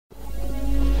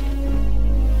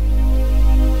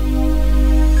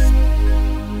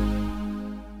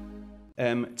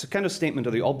It's a kind of statement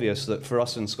of the obvious that for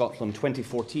us in Scotland,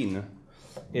 2014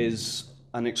 is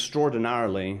an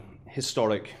extraordinarily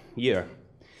historic year.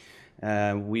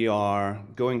 We are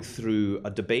going through a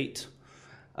debate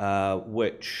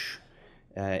which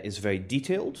is very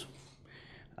detailed,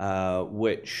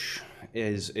 which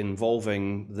is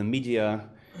involving the media,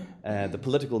 the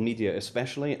political media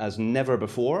especially, as never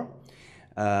before,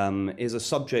 is a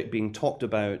subject being talked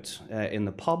about in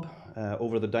the pub,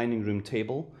 over the dining room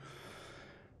table.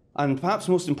 And perhaps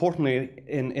most importantly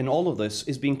in all of this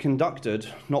is being conducted,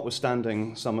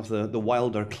 notwithstanding some of the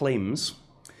wilder claims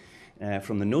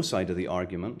from the no side of the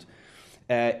argument,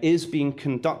 is being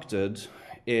conducted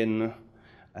in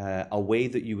a way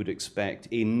that you would expect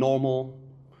a normal,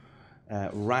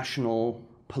 rational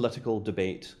political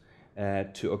debate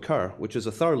to occur, which is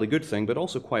a thoroughly good thing, but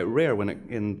also quite rare when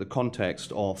in the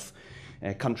context of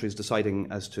countries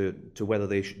deciding as to whether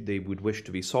they would wish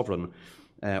to be sovereign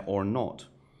or not.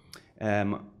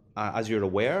 As you're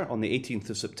aware, on the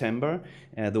 18th of September,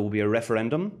 there will be a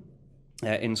referendum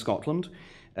in Scotland,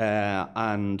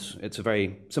 and it's a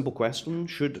very simple question: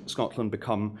 should Scotland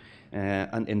become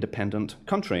an independent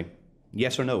country?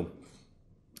 Yes or no?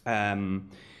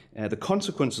 The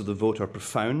consequences of the vote are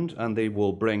profound, and they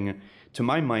will bring, to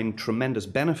my mind, tremendous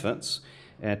benefits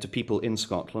to people in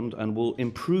Scotland, and will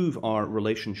improve our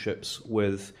relationships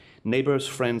with neighbours,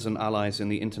 friends and allies in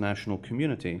the international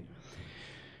community.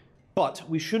 But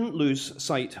we shouldn't lose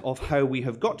sight of how we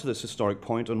have got to this historic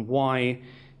point and why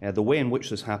the way in which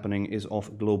this is happening is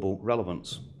of global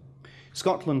relevance.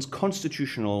 Scotland's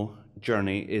constitutional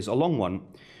journey is a long one,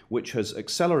 which has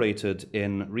accelerated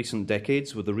in recent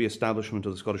decades with the re-establishment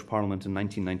of the Scottish Parliament in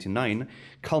 1999,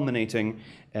 culminating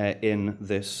in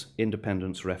this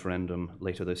independence referendum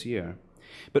later this year.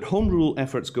 But Home Rule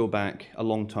efforts go back a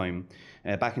long time,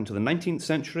 back into the 19th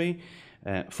century.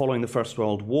 Following the First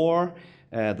World War,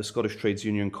 the Scottish Trades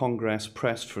Union Congress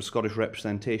pressed for Scottish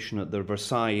representation at the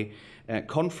Versailles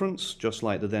Conference, just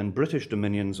like the then British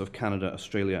dominions of Canada,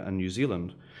 Australia and New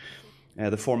Zealand.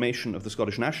 The formation of the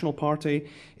Scottish National Party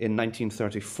in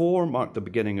 1934 marked the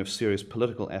beginning of serious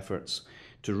political efforts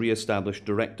to re-establish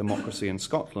direct democracy in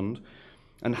Scotland,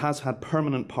 and has had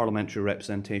permanent parliamentary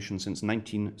representation since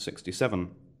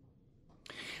 1967.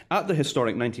 At the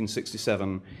historic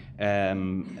 1967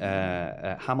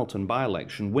 Hamilton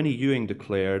by-election, Winnie Ewing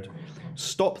declared,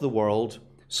 "Stop the world,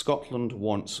 Scotland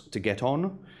wants to get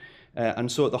on."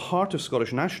 And so at the heart of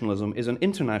Scottish nationalism is an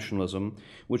internationalism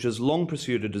which has long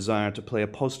pursued a desire to play a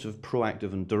positive,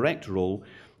 proactive and direct role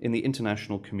in the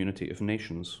international community of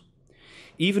nations.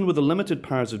 Even with the limited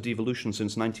powers of devolution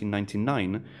since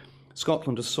 1999,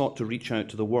 Scotland has sought to reach out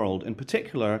to the world, in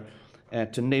particular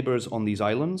to neighbours on these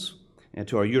islands,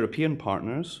 to our European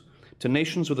partners, to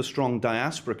nations with a strong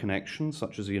diaspora connection,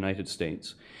 such as the United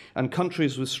States, and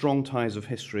countries with strong ties of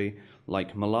history,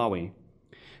 like Malawi.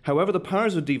 However, the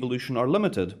powers of devolution are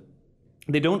limited.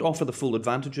 They don't offer the full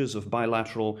advantages of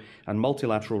bilateral and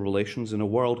multilateral relations in a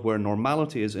world where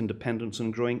normality is independence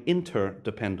and growing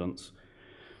interdependence.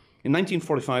 In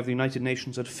 1945, the United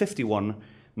Nations had 51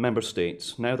 member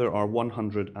states. Now there are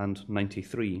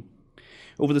 193.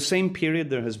 Over the same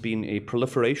period, there has been a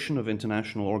proliferation of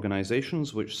international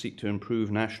organizations which seek to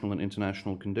improve national and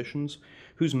international conditions,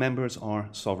 whose members are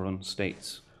sovereign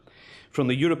states. From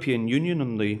the European Union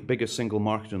and the biggest single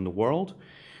market in the world,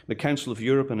 the Council of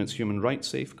Europe and its human rights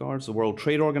safeguards, the World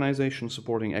Trade Organization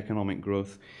supporting economic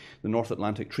growth, the North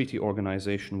Atlantic Treaty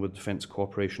Organization with defense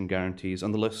cooperation guarantees,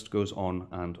 and the list goes on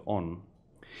and on.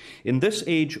 In this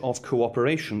age of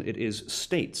cooperation, it is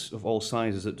states of all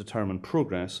sizes that determine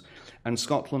progress, and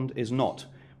Scotland is not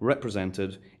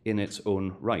represented in its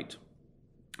own right.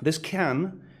 This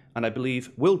can, and I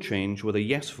believe will, change with a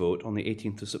yes vote on the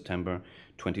 18th of September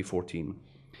 2014.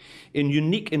 In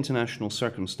unique international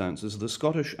circumstances, the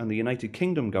Scottish and the United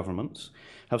Kingdom governments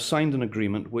have signed an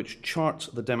agreement which charts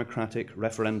the democratic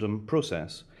referendum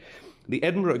process. The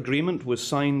Edinburgh Agreement was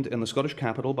signed in the Scottish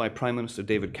capital by Prime Minister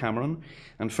David Cameron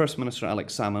and First Minister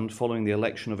Alex Salmond following the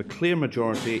election of a clear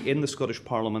majority in the Scottish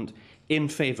Parliament in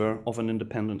favour of an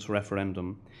independence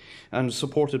referendum, and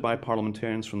supported by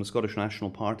parliamentarians from the Scottish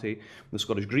National Party, the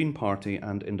Scottish Green Party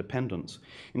and Independents.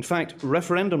 In fact,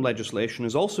 referendum legislation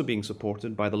is also being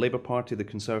supported by the Labour Party, the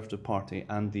Conservative Party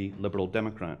and the Liberal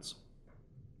Democrats.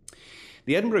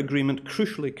 The Edinburgh Agreement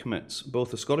crucially commits both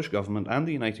the Scottish Government and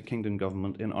the United Kingdom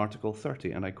Government in Article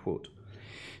 30, and I quote,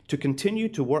 "to continue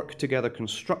to work together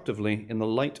constructively in the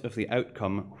light of the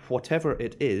outcome, whatever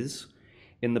it is,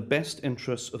 in the best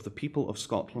interests of the people of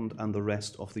Scotland and the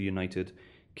rest of the United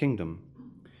Kingdom."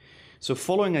 So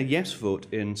following a yes vote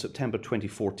in September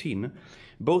 2014,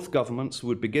 both governments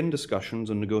would begin discussions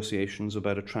and negotiations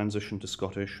about a transition to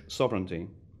Scottish sovereignty.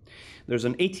 There's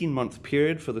an 18-month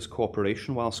period for this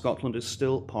cooperation while Scotland is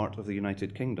still part of the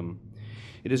United Kingdom.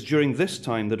 It is during this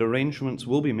time that arrangements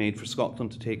will be made for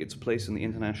Scotland to take its place in the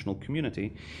international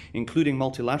community, including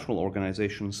multilateral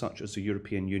organisations such as the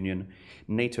European Union,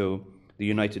 NATO, the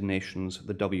United Nations,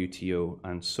 the WTO,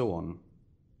 and so on.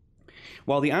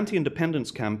 While the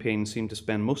anti-independence campaign seem to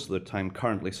spend most of their time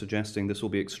currently suggesting this will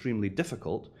be extremely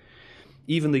difficult,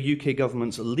 even the UK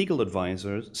government's legal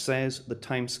advisor says the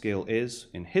timescale is,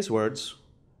 in his words,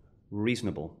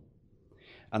 reasonable.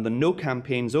 And the No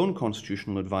campaign's own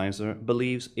constitutional advisor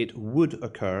believes it would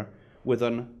occur with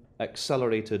an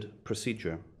accelerated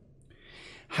procedure.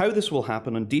 How this will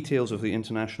happen and details of the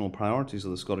international priorities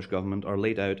of the Scottish Government are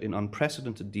laid out in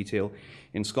unprecedented detail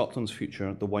in Scotland's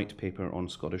Future, the White Paper on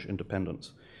Scottish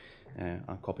Independence,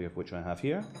 a copy of which I have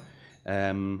here.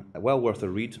 Well worth a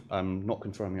read. I'm not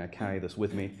confirming I carry this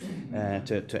with me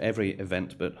to every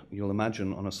event, but you'll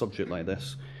imagine on a subject like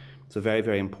this, it's a very,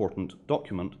 very important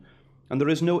document. And there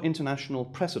is no international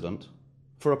precedent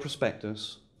for a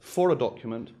prospectus for a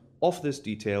document of this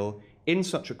detail in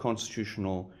such a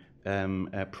constitutional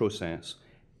process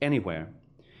anywhere.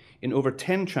 In over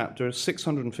 10 chapters,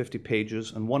 650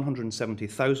 pages and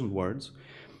 170,000 words,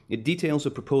 it details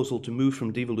a proposal to move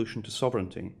from devolution to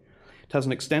sovereignty. It has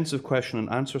an extensive question and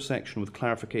answer section with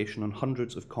clarification on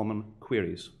hundreds of common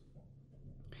queries.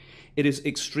 It is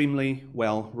extremely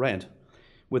well read.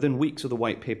 Within weeks of the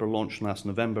White Paper launch last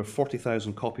November,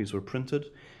 40,000 copies were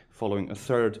printed, following a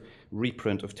third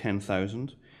reprint of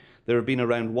 10,000. There have been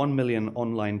around 1 million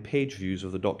online page views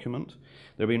of the document.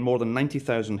 There have been more than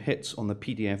 90,000 hits on the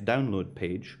PDF download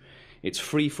page. It's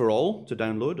free for all to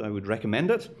download. I would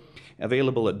recommend it.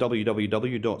 Available at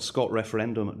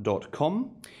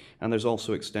www.scotreferendum.com, and there's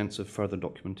also extensive further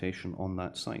documentation on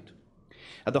that site.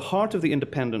 At the heart of the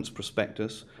independence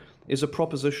prospectus is a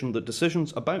proposition that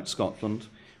decisions about Scotland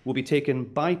will be taken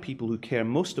by people who care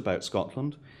most about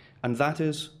Scotland, and that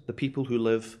is the people who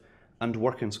live and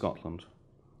work in Scotland.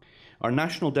 Our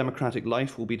national democratic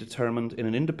life will be determined in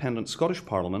an independent Scottish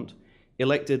Parliament,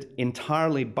 elected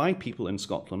entirely by people in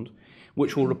Scotland,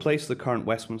 which will replace the current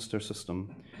Westminster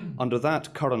system. Under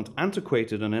that current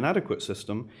antiquated and inadequate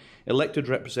system, elected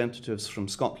representatives from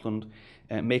Scotland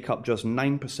make up just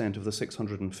 9% of the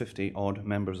 650-odd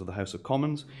members of the House of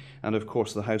Commons, and of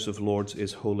course the House of Lords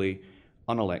is wholly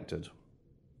unelected.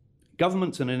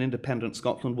 Governments in an independent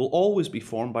Scotland will always be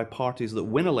formed by parties that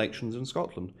win elections in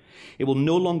Scotland. It will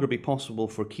no longer be possible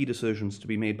for key decisions to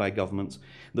be made by governments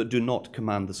that do not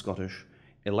command the Scottish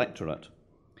electorate.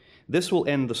 This will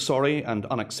end the sorry and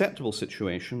unacceptable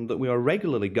situation that we are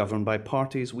regularly governed by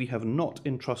parties we have not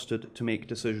entrusted to make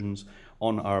decisions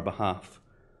on our behalf.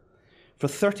 For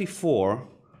 34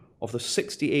 of the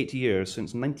 68 years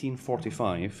since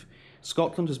 1945,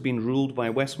 Scotland has been ruled by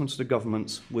Westminster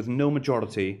governments with no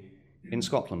majority in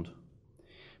Scotland.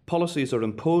 Policies are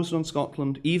imposed on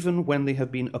Scotland even when they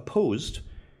have been opposed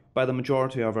by the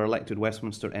majority of our elected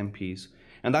Westminster MPs,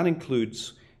 and that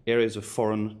includes areas of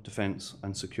foreign, defence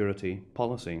and security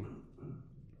policy.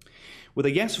 With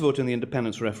a yes vote in the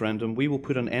independence referendum, we will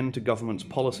put an end to government's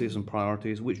policies and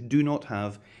priorities which do not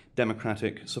have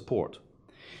democratic support.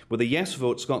 With a yes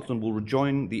vote, Scotland will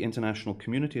rejoin the international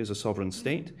community as a sovereign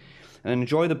state and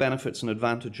enjoy the benefits and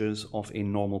advantages of a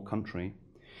normal country.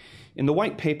 In the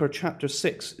White Paper, Chapter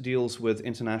 6 deals with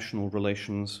international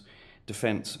relations,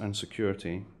 defence and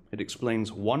security. It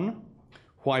explains 1,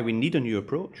 why we need a new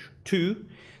approach, 2,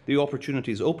 the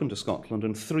opportunities open to Scotland,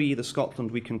 and 3, the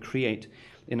Scotland we can create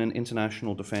in an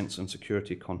international defence and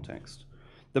security context.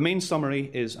 The main summary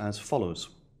is as follows.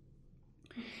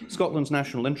 Scotland's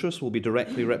national interests will be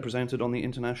directly represented on the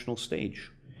international stage.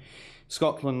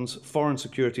 Scotland's foreign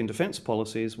security and defence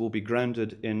policies will be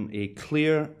grounded in a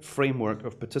clear framework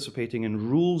of participating in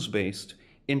rules-based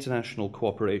international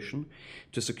cooperation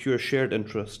to secure shared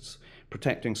interests,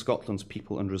 protecting Scotland's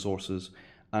people and resources,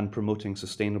 and promoting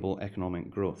sustainable economic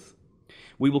growth.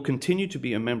 We will continue to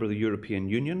be a member of the European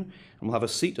Union and will have a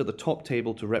seat at the top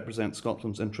table to represent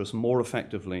Scotland's interests more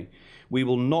effectively. We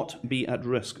will not be at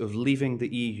risk of leaving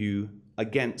the EU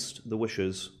against the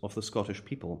wishes of the Scottish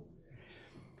people.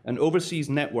 An overseas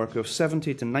network of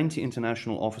 70 to 90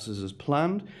 international offices is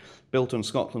planned, built on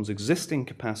Scotland's existing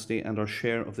capacity and our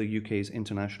share of the UK's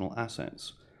international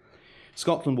assets.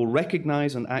 Scotland will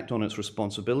recognise and act on its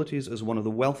responsibilities as one of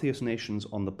the wealthiest nations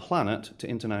on the planet to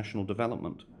international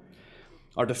development.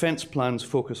 Our defence plans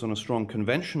focus on a strong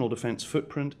conventional defence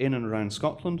footprint in and around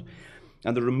Scotland,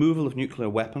 and the removal of nuclear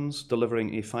weapons,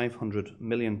 delivering a £500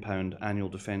 million annual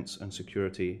defence and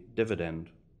security dividend.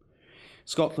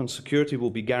 Scotland's security will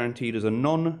be guaranteed as a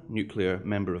non-nuclear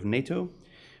member of NATO,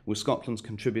 with Scotland's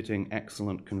contributing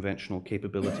excellent conventional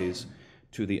capabilities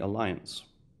to the alliance.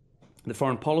 The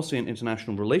foreign policy and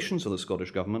international relations of the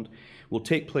Scottish Government will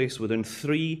take place within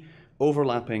three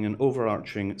overlapping and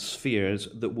overarching spheres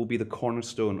that will be the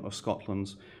cornerstone of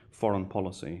Scotland's foreign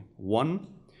policy. One,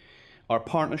 our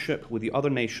partnership with the other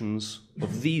nations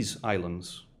of these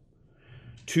islands.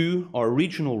 Two, our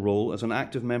regional role as an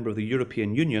active member of the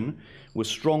European Union with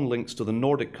strong links to the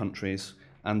Nordic countries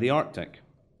and the Arctic.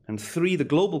 And three, the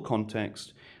global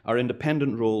context, our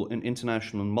independent role in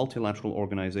international and multilateral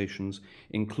organisations,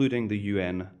 including the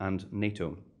UN and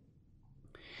NATO.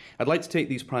 I'd like to take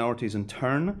these priorities in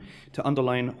turn to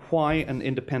underline why an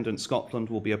independent Scotland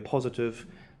will be a positive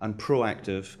and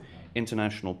proactive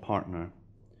international partner.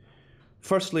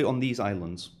 Firstly, on these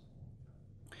islands.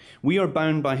 We are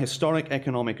bound by historic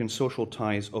economic and social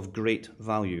ties of great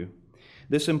value.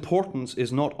 This importance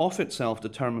is not of itself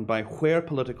determined by where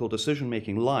political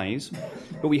decision-making lies,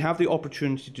 but we have the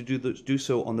opportunity to do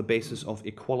so on the basis of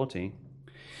equality.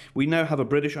 We now have a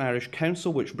British-Irish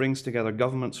Council which brings together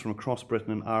governments from across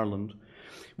Britain and Ireland.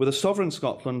 With a sovereign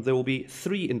Scotland, there will be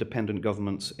three independent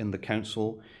governments in the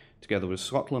Council, together with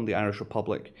Scotland, the Irish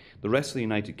Republic, the rest of the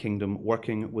United Kingdom,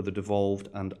 working with the devolved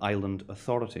and island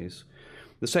authorities.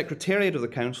 The Secretariat of the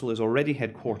Council is already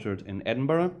headquartered in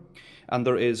Edinburgh, and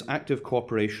there is active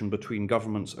cooperation between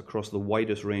governments across the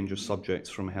widest range of subjects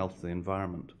from health to the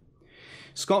environment.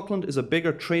 Scotland is a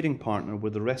bigger trading partner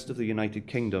with the rest of the United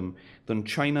Kingdom than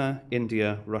China,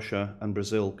 India, Russia and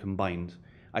Brazil combined.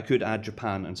 I could add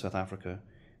Japan and South Africa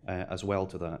as well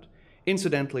to that.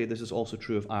 Incidentally, this is also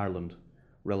true of Ireland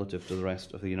relative to the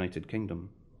rest of the United Kingdom.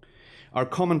 Our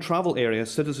common travel area,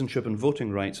 citizenship and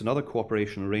voting rights and other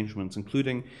cooperation arrangements,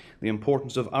 including the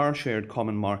importance of our shared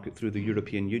common market through the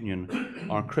European Union,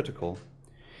 are critical.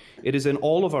 It is in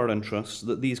all of our interests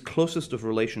that these closest of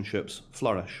relationships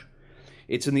flourish.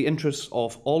 It's in the interests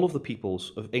of all of the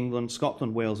peoples of England,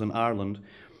 Scotland, Wales and Ireland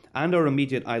and our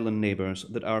immediate island neighbours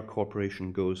that our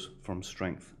cooperation goes from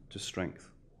strength to strength.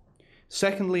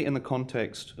 Secondly, in the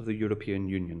context of the European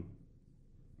Union.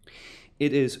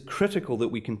 It is critical that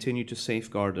we continue to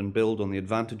safeguard and build on the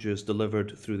advantages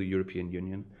delivered through the European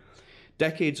Union.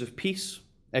 Decades of peace,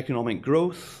 economic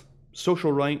growth,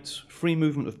 social rights, free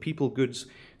movement of people, goods,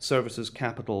 services,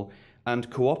 capital,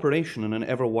 and cooperation in an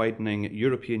ever-widening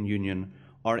European Union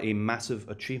are a massive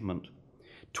achievement.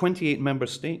 28 member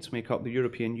states make up the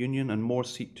European Union and more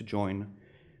seek to join.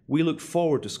 We look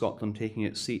forward to Scotland taking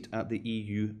its seat at the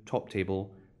EU top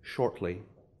table shortly.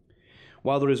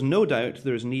 While there is no doubt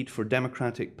there is need for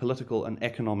democratic, political and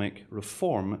economic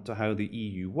reform to how the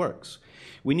EU works,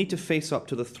 we need to face up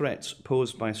to the threats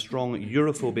posed by strong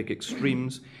Europhobic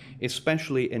extremes,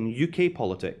 especially in UK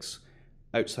politics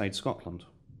outside Scotland.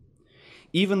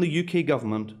 Even the UK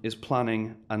government is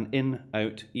planning an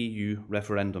in-out EU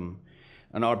referendum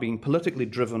and are being politically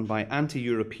driven by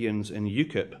anti-Europeans in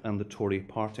UKIP and the Tory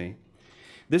party.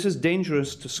 This is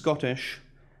dangerous to Scottish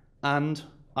and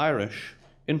Irish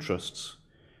interests,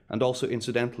 and also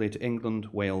incidentally to England,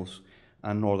 Wales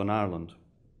and Northern Ireland.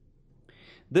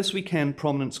 This weekend,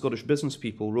 prominent Scottish business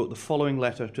people wrote the following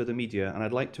letter to the media, and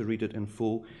I'd like to read it in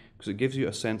full because it gives you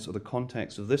a sense of the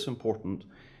context of this important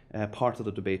part of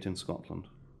the debate in Scotland.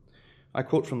 I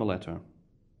quote from the letter.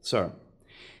 Sir,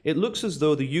 it looks as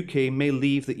though the UK may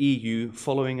leave the EU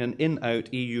following an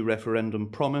in-out EU referendum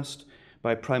promised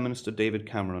by Prime Minister David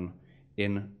Cameron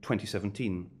in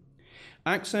 2017.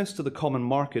 Access to the common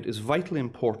market is vitally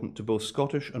important to both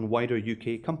Scottish and wider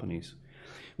UK companies.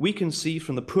 We can see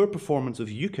from the poor performance of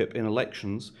UKIP in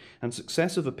elections and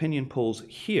successive opinion polls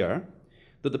here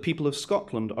that the people of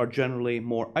Scotland are generally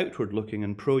more outward-looking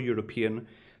and pro-European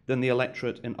than the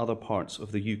electorate in other parts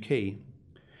of the UK.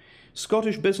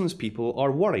 Scottish business people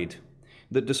are worried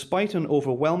that despite an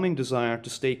overwhelming desire to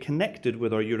stay connected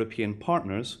with our European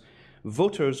partners,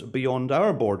 voters beyond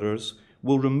our borders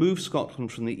will remove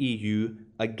Scotland from the EU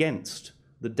against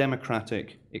the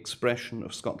democratic expression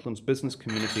of Scotland's business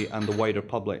community and the wider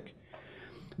public.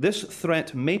 This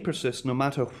threat may persist no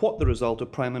matter what the result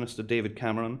of Prime Minister David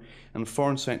Cameron and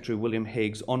Foreign Secretary William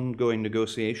Hague's ongoing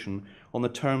negotiation on the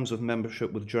terms of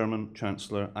membership with German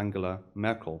Chancellor Angela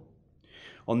Merkel.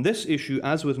 On this issue,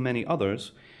 as with many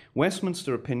others,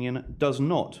 Westminster opinion does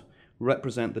not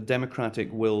represent the democratic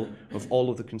will of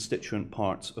all of the constituent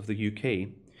parts of the UK.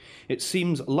 It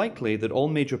seems likely that all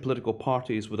major political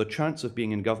parties with a chance of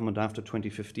being in government after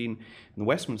 2015 in the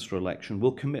Westminster election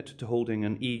will commit to holding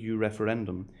an EU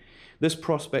referendum. This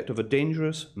prospect of a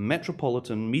dangerous,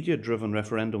 metropolitan, media-driven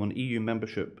referendum on EU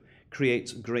membership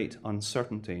creates great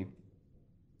uncertainty.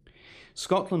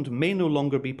 Scotland may no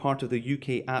longer be part of the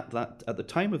UK at the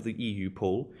time of the EU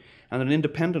poll, and an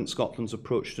independent Scotland's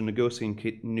approach to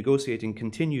negotiating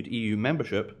continued EU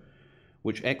membership,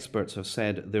 which experts have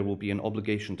said there will be an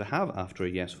obligation to have after a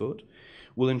yes vote,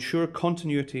 will ensure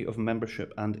continuity of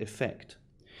membership and effect.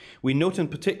 We note in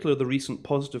particular the recent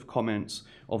positive comments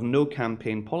of No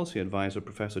Campaign Policy Advisor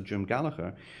Professor Jim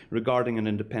Gallagher regarding an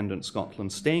independent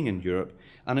Scotland staying in Europe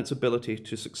and its ability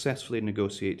to successfully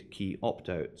negotiate key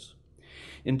opt-outs.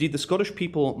 Indeed, the Scottish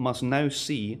people must now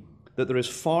see that there is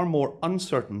far more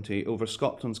uncertainty over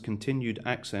Scotland's continued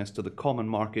access to the common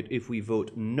market if we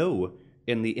vote no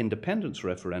in the independence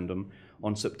referendum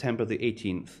on September the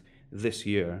 18th this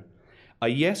year. A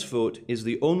yes vote is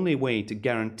the only way to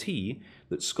guarantee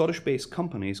that Scottish-based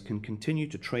companies can continue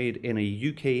to trade in a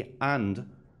UK and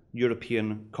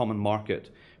European common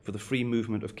market for the free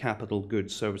movement of capital,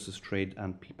 goods, services, trade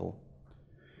and people.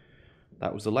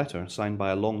 That was the letter signed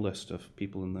by a long list of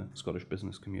people in the Scottish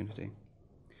business community.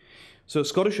 So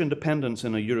Scottish independence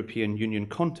in a European Union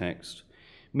context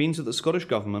means that the Scottish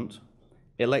Government,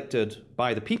 elected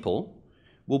by the people,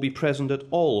 will be present at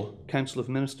all Council of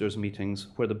Ministers meetings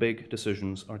where the big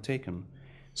decisions are taken.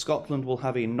 Scotland will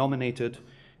have a nominated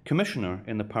commissioner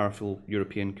in the powerful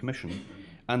European Commission,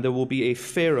 and there will be a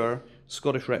fairer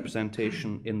Scottish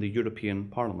representation in the European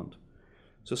Parliament.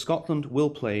 So Scotland will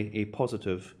play a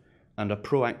positive and a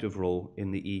proactive role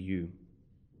in the EU.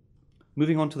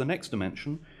 Moving on to the next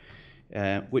dimension,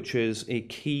 which is a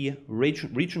key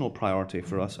regional priority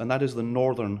for us, and that is the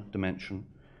northern dimension.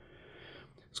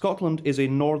 Scotland is a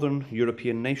northern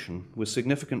European nation with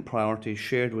significant priorities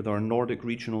shared with our Nordic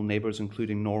regional neighbours,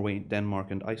 including Norway,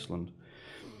 Denmark and Iceland.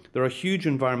 There are huge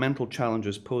environmental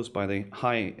challenges posed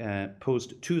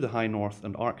to the high north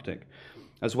and Arctic,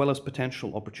 as well as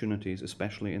potential opportunities,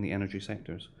 especially in the energy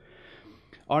sectors.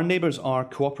 Our neighbours are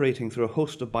cooperating through a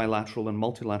host of bilateral and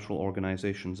multilateral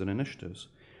organisations and initiatives.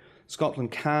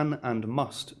 Scotland can and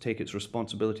must take its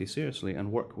responsibility seriously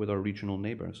and work with our regional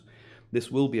neighbours. This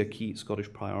will be a key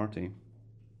Scottish priority.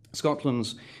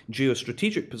 Scotland's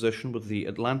geostrategic position with the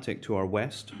Atlantic to our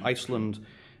west, Iceland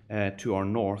to our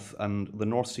north, and the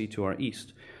North Sea to our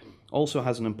east also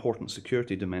has an important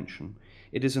security dimension.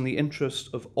 It is in the interest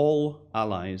of all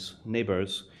allies,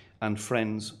 neighbours, and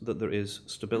friends that there is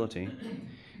stability.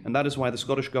 And that is why the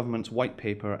Scottish Government's White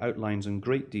Paper outlines in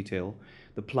great detail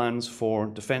the plans for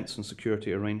defence and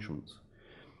security arrangements.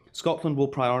 Scotland will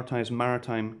prioritise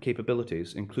maritime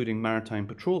capabilities, including maritime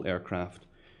patrol aircraft,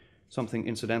 something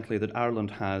incidentally that Ireland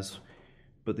has,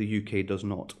 but the UK does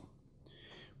not.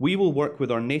 We will work with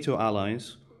our NATO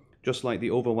allies, just like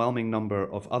the overwhelming number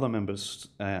of other members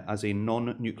as a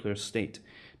non-nuclear state,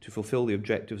 to fulfil the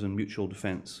objectives in mutual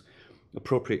defence,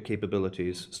 appropriate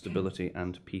capabilities, stability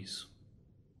and peace.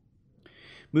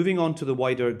 Moving on to the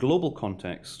wider global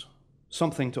context,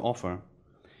 something to offer.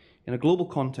 In a global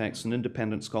context, an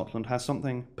independent Scotland has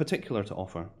something particular to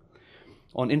offer.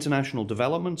 On international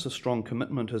developments, a strong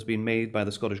commitment has been made by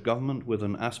the Scottish Government with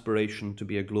an aspiration to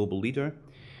be a global leader,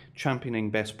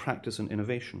 championing best practice and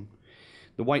innovation.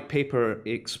 The White Paper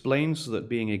explains that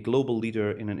being a global leader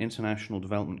in an international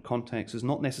development context is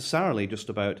not necessarily just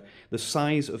about the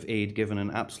size of aid given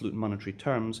in absolute monetary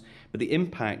terms, but the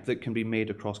impact that can be made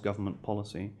across government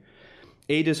policy.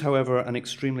 Aid is, however, an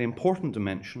extremely important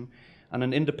dimension, and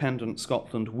an independent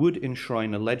Scotland would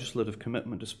enshrine a legislative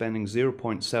commitment to spending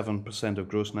 0.7% of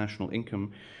gross national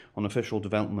income on official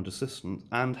development assistance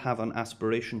and have an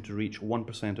aspiration to reach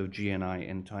 1% of GNI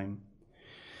in time.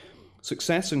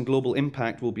 Success and global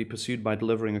impact will be pursued by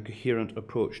delivering a coherent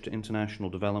approach to international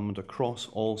development across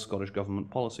all Scottish Government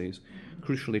policies,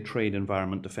 crucially trade,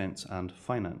 environment, defence and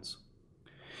finance.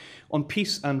 On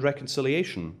peace and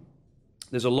reconciliation,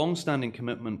 there's a long-standing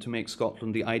commitment to make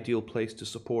Scotland the ideal place to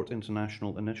support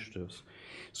international initiatives.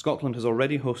 Scotland has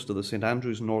already hosted the St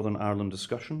Andrews Northern Ireland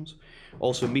discussions,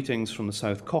 also meetings from the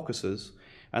South Caucasus,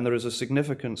 and there is a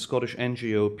significant Scottish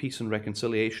NGO peace and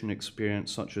reconciliation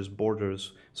experience such as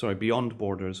Beyond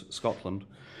Borders Scotland.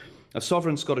 A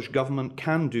sovereign Scottish Government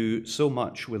can do so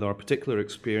much with our particular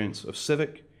experience of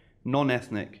civic,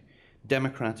 non-ethnic,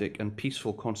 democratic and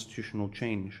peaceful constitutional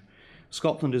change.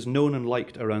 Scotland is known and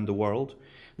liked around the world.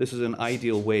 This is an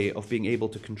ideal way of being able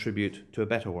to contribute to a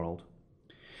better world.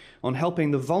 On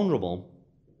helping the vulnerable,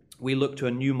 we look to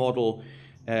a new model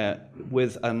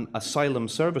with an asylum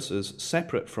services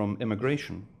separate from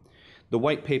immigration. The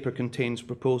White Paper contains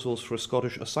proposals for a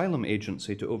Scottish asylum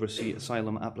agency to oversee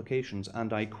asylum applications,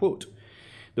 and I quote,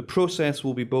 "The process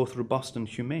will be both robust and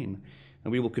humane.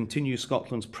 and we will continue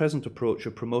Scotland's present approach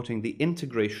of promoting the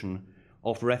integration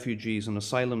of refugees and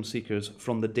asylum seekers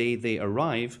from the day they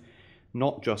arrive,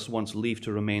 not just once leave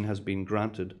to remain has been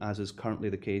granted, as is currently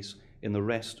the case in the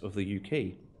rest of the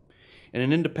UK. In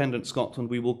an independent Scotland,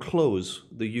 we will close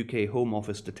the UK Home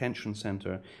Office detention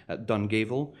centre at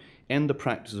Dungavel, end the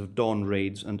practice of dawn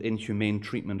raids and inhumane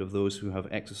treatment of those who have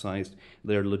exercised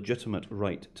their legitimate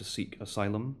right to seek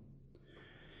asylum.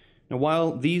 Now,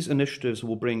 while these initiatives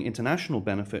will bring international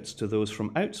benefits to those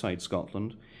from outside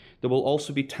Scotland, there will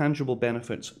also be tangible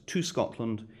benefits to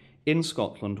Scotland in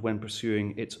Scotland when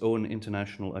pursuing its own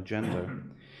international agenda.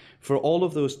 For all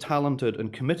of those talented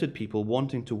and committed people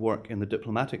wanting to work in the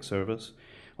diplomatic service,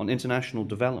 on international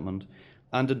development,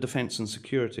 and in defence and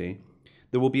security,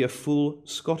 there will be a full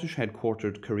Scottish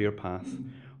headquartered career path.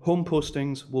 Home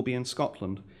postings will be in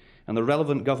Scotland, and the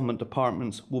relevant government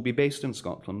departments will be based in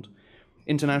Scotland.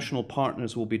 International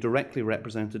partners will be directly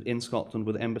represented in Scotland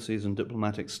with embassies and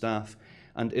diplomatic staff,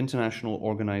 and international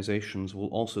organisations will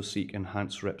also seek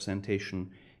enhanced representation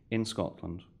in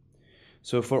Scotland.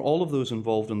 So for all of those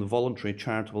involved in the voluntary,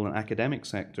 charitable and academic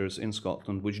sectors in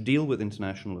Scotland which deal with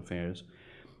international affairs,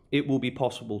 it will be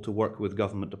possible to work with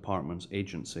government departments,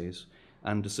 agencies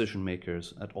and decision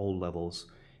makers at all levels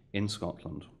in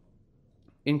Scotland.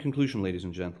 In conclusion, ladies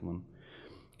and gentlemen,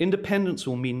 independence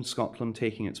will mean Scotland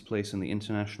taking its place in the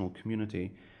international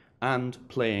community and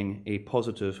playing a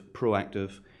positive,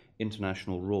 proactive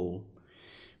international role.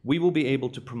 We will be able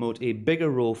to promote a bigger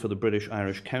role for the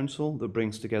British-Irish Council that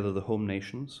brings together the home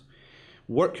nations,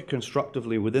 work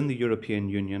constructively within the European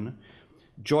Union,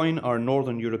 join our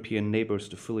Northern European neighbours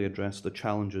to fully address the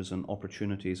challenges and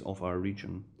opportunities of our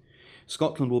region.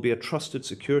 Scotland will be a trusted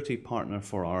security partner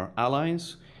for our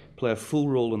allies, play a full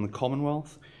role in the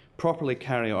Commonwealth, properly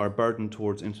carry our burden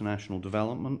towards international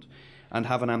development, and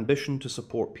have an ambition to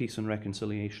support peace and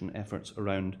reconciliation efforts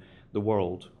around the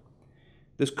world.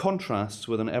 This contrasts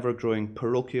with an ever-growing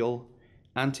parochial,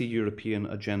 anti-European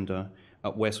agenda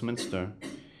at Westminster.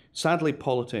 Sadly,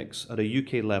 politics at a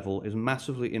UK level is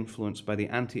massively influenced by the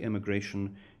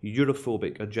anti-immigration,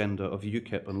 Europhobic agenda of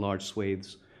UKIP and large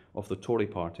swathes of the Tory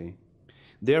party.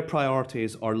 Their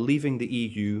priorities are leaving the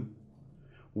EU,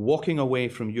 walking away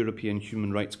from European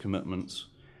human rights commitments,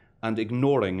 and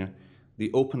ignoring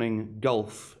the opening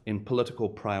gulf in political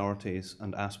priorities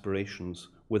and aspirations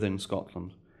within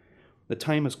Scotland. The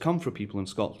time has come for people in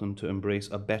Scotland to embrace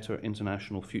a better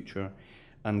international future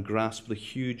and grasp the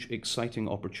huge, exciting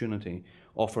opportunity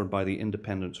offered by the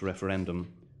independence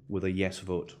referendum with a yes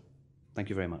vote. Thank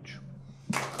you very much.